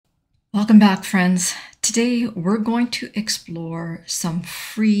Welcome back, friends. Today we're going to explore some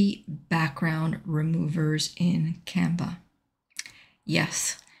free background removers in Canva.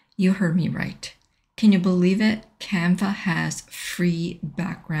 Yes, you heard me right. Can you believe it? Canva has free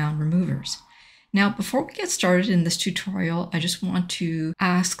background removers. Now, before we get started in this tutorial, I just want to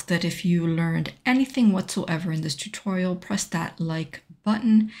ask that if you learned anything whatsoever in this tutorial, press that like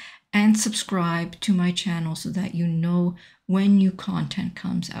button and subscribe to my channel so that you know when new content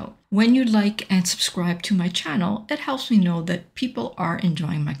comes out. When you like and subscribe to my channel, it helps me know that people are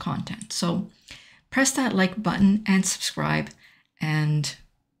enjoying my content. So press that like button and subscribe and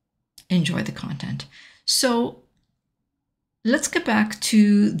enjoy the content. So let's get back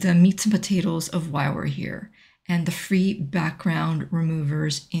to the meats and potatoes of why we're here and the free background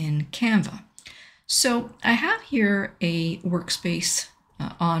removers in Canva. So I have here a workspace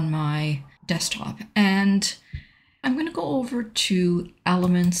on my desktop, and I'm going to go over to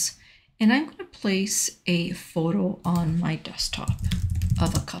Elements, and I'm going to place a photo on my desktop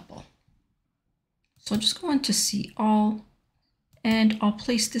of a couple. So I'll just go into See All, and I'll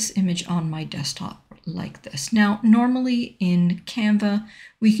place this image on my desktop like this. Now, normally in Canva,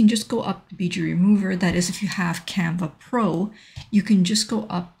 we can just go up to BG Remover. That is, if you have Canva Pro, you can just go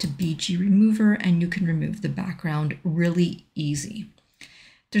up to BG Remover and you can remove the background really easy.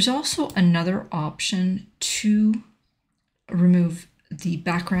 There's also another option to remove the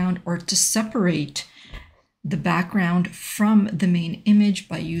background or to separate the background from the main image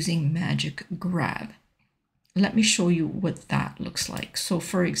by using Magic Grab. Let me show you what that looks like. So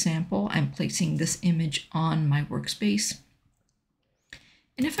for example, I'm placing this image on my workspace.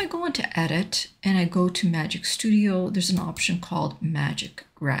 And if I go into Edit and I go to Magic Studio, there's an option called Magic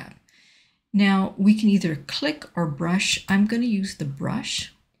Grab. Now we can either click or brush. I'm going to use the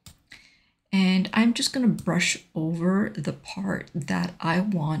brush. And I'm just going to brush over the part that I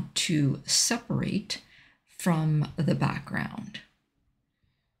want to separate from the background.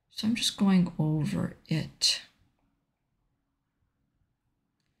 So I'm just going over it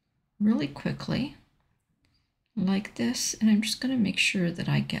really quickly like this. And I'm just going to make sure that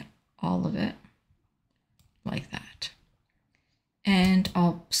I get all of it like that. And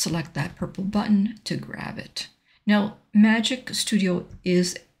I'll select that purple button to grab it. Now, Magic Studio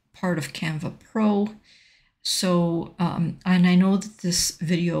is part of Canva Pro. So, and I know that this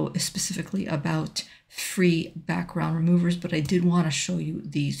video is specifically about free background removers, but I did want to show you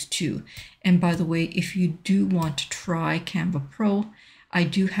these two. And by the way, if you do want to try Canva Pro, I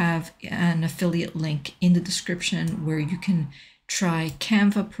do have an affiliate link in the description where you can try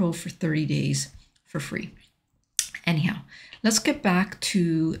Canva Pro for 30 days for free. Anyhow, let's get back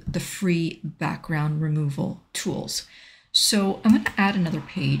to the free background removal tools. So I'm going to add another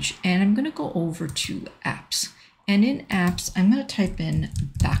page and I'm going to go over to Apps. And in Apps, I'm going to type in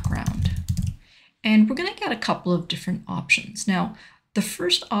background. And we're going to get a couple of different options. Now, the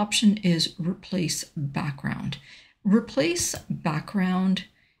first option is replace background. Replace background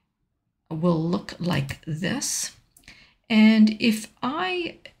will look like this. And if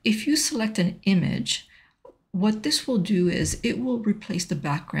you select an image, what this will do is it will replace the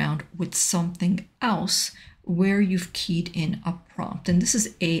background with something else where you've keyed in a prompt. And this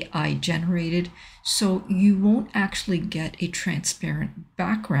is AI generated, so you won't actually get a transparent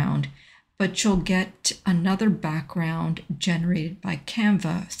background, but you'll get another background generated by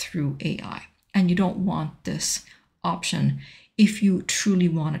Canva through AI. And you don't want this option if you truly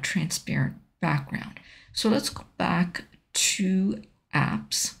want a transparent background. So let's go back to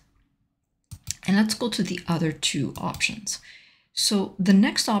Apps and let's go to the other two options. So the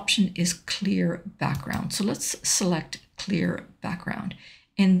next option is clear background. So let's select clear background.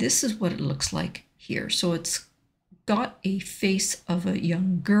 And this is what it looks like here. So it's got a face of a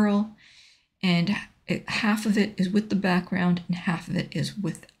young girl, and half of it is with the background and half of it is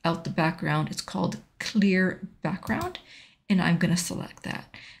without the background. It's called clear background, and I'm going to select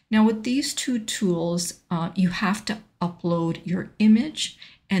that. Now with these two tools, you have to upload your image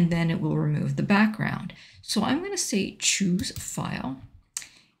and then it will remove the background. So I'm going to say choose file,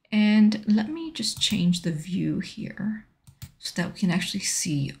 and let me just change the view here so that we can actually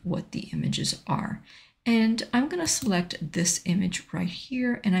see what the images are. And I'm going to select this image right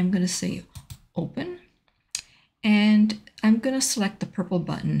here, and I'm going to say open, and I'm going to select the purple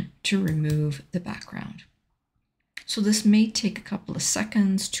button to remove the background. So this may take a couple of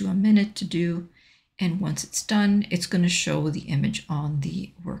seconds to a minute to do. And once it's done, it's going to show the image on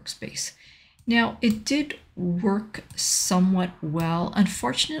the workspace. Now, it did work somewhat well.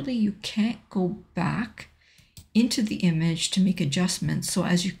 Unfortunately, you can't go back into the image to make adjustments. So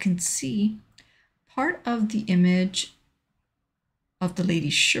as you can see, part of the image of the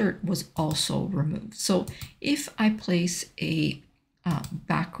lady's shirt was also removed. So if I place a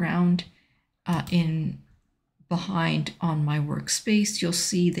background in behind on my workspace, you'll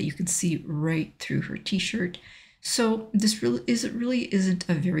see that you can see right through her t-shirt. So this really isn't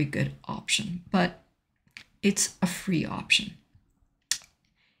a very good option, but it's a free option.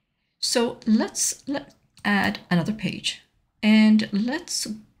 So let's add another page, and let's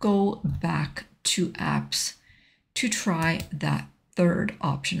go back to apps to try that third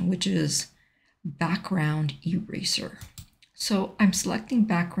option, which is background eraser. So I'm selecting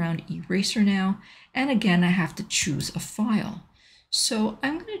background eraser now, and again I have to choose a file. So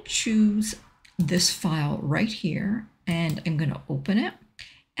I'm going to choose this file right here, and I'm going to open it.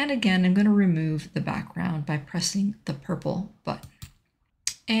 And again, I'm going to remove the background by pressing the purple button.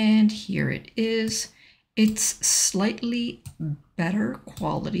 And here it is. It's slightly better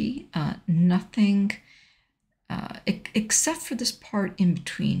quality, nothing except for this part in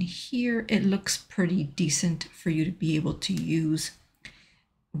between here. It looks pretty decent for you to be able to use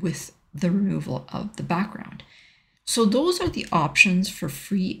with the removal of the background. So those are the options for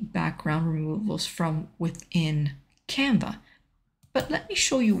free background removals from within Canva. But let me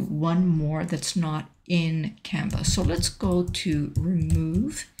show you one more that's not in Canva. So let's go to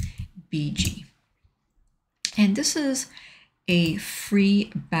Remove BG. And this is a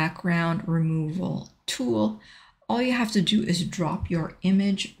free background removal tool. All you have to do is drop your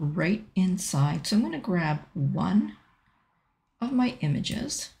image right inside. So I'm going to grab one of my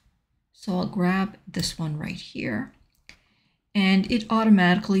images. So I'll grab this one right here, and it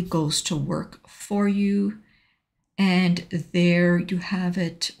automatically goes to work for you. And there you have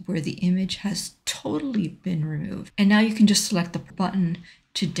it, where the image has totally been removed. And now you can just select the button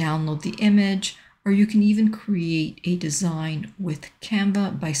to download the image, or you can even create a design with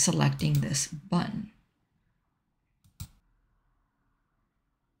Canva by selecting this button.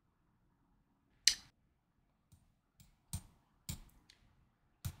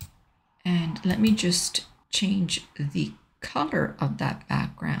 And let me just change the color of that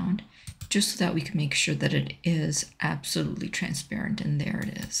background, just so that we can make sure that it is absolutely transparent, and there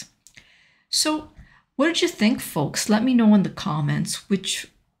it is. So what did you think, folks? Let me know in the comments which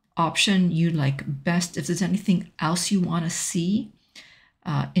option you like best. If there's anything else you want to see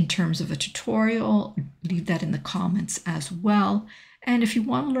in terms of a tutorial, leave that in the comments as well. And if you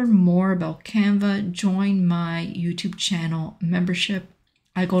want to learn more about Canva, join my YouTube channel membership.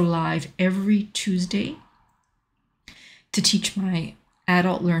 I go live every Tuesday to teach my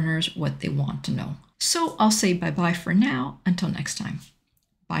adult learners what they want to know. So I'll say bye-bye for now. Until next time.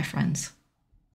 Bye, friends.